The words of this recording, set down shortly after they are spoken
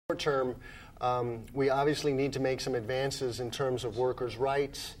Short term, we obviously need to make some advances in terms of workers'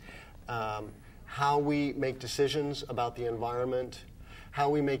 rights, how we make decisions about the environment, how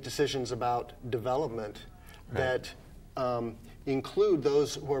we make decisions about development that include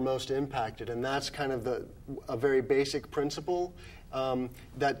those who are most impacted. And that's kind of a very basic principle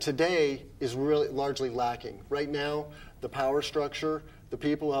that today is really largely lacking. Right now, the power structure, the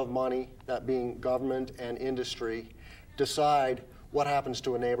people who have money, that being government and industry, decide what happens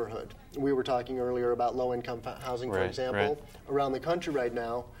to a neighborhood. We were talking earlier about low-income housing, for example. Around the country right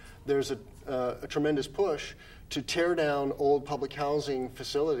now, there's a tremendous push to tear down old public housing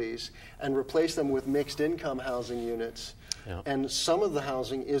facilities and replace them with mixed-income housing units. Yep. And some of the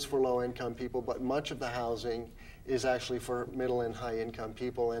housing is for low-income people, but much of the housing is actually for middle and high-income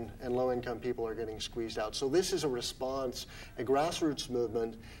people, and low-income people are getting squeezed out. So this is a response, a grassroots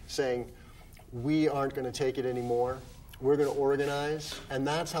movement saying, we aren't going to take it anymore. We're going to organize, and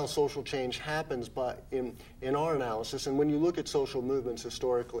that's how social change happens. But in our analysis, and when you look at social movements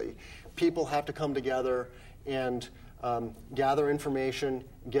historically, people have to come together and gather information,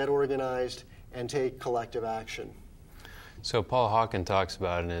 get organized, and take collective action. So Paul Hawken talks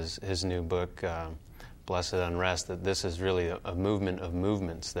about in his new book, Blessed Unrest, that this is really a movement of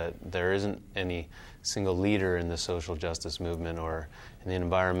movements, that there isn't any single leader in the social justice movement or in the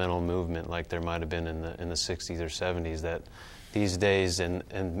environmental movement like there might have been in the 60s or 70s, that these days, and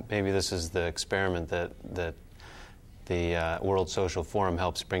maybe this is the experiment that the World Social Forum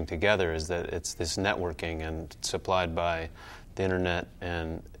helps bring together, is that it's this networking and supplied by the internet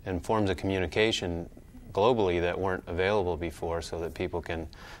and forms of communication globally that weren't available before, so that people can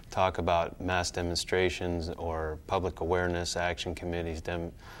talk about mass demonstrations or public awareness action committees,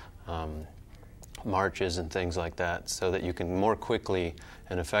 marches and things like that, so that you can more quickly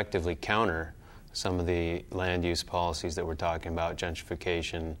and effectively counter some of the land use policies that we're talking about,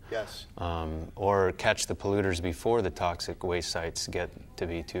 gentrification, yes, or catch the polluters before the toxic waste sites get to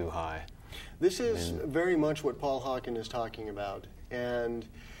be too high. This is very much what Paul Hawken is talking about. And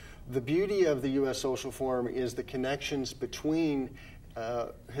the beauty of the U.S. Social Forum is the connections between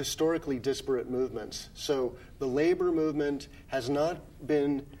historically disparate movements. So the labor movement has not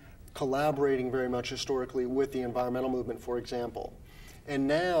been collaborating very much historically with the environmental movement, for example. And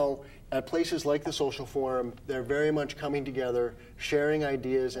now, at places like the Social Forum, they're very much coming together, sharing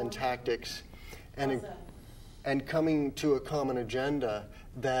ideas and tactics, and coming to a common agenda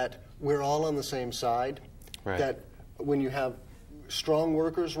that we're all on the same side, that when you have strong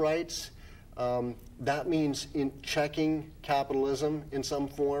workers' rights, that means in checking capitalism in some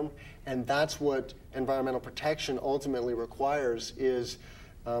form, and that's what environmental protection ultimately requires, is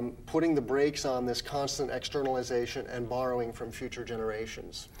putting the brakes on this constant externalization and borrowing from future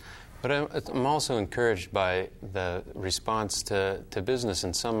generations. But I'm also encouraged by the response to business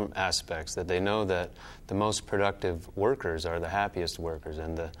in some aspects, that they know that the most productive workers are the happiest workers,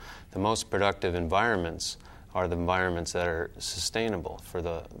 and the most productive environments are the environments that are sustainable for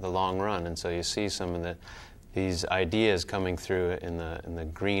the long run. And so you see some of these ideas coming through in the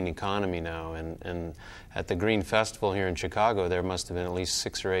green economy now. And at the Green Festival here in Chicago, there must have been at least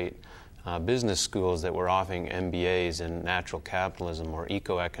 6 or 8 business schools that were offering MBAs in natural capitalism or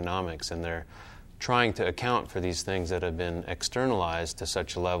ecoeconomics, and they're trying to account for these things that have been externalized to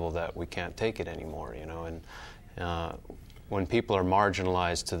such a level that we can't take it anymore, you know. And when people are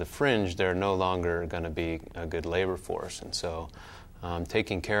marginalized to the fringe, they're no longer going to be a good labor force. And so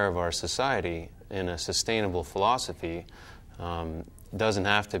taking care of our society in a sustainable philosophy doesn't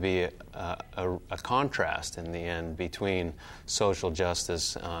have to be a contrast in the end between social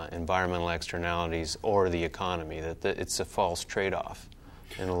justice, environmental externalities, or the economy. That it's a false trade-off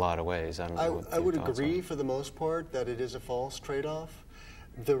in a lot of ways. I would agree for the most part that it is a false trade-off.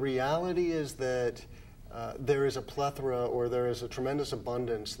 The reality is that there is a plethora, or there is a tremendous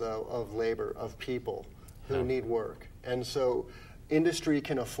abundance, though, of labor, of people who need work. And so industry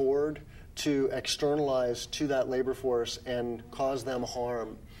can afford to externalize to that labor force and cause them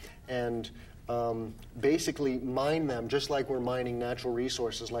harm and basically mine them, just like we're mining natural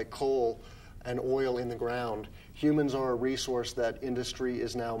resources like coal and oil in the ground. Humans are a resource that industry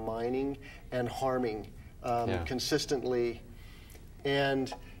is now mining and harming consistently.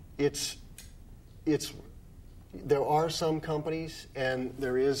 And there are some companies, and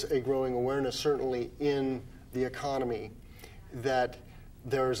there is a growing awareness certainly in the economy, that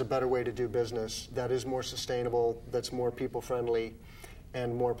there is a better way to do business that is more sustainable, that's more people-friendly,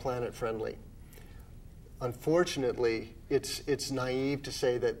 and more planet-friendly. Unfortunately, it's naive to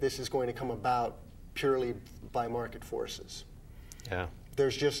say that this is going to come about purely by market forces. Yeah.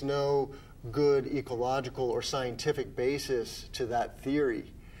 There's just no good ecological or scientific basis to that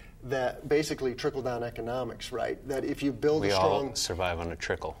theory. that basically trickle-down economics, right? That if you build we a strong, all survive on a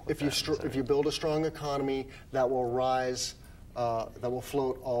trickle. if you build a strong economy, that will rise, that will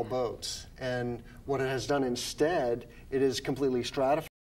float all boats. And what it has done instead, it is completely stratified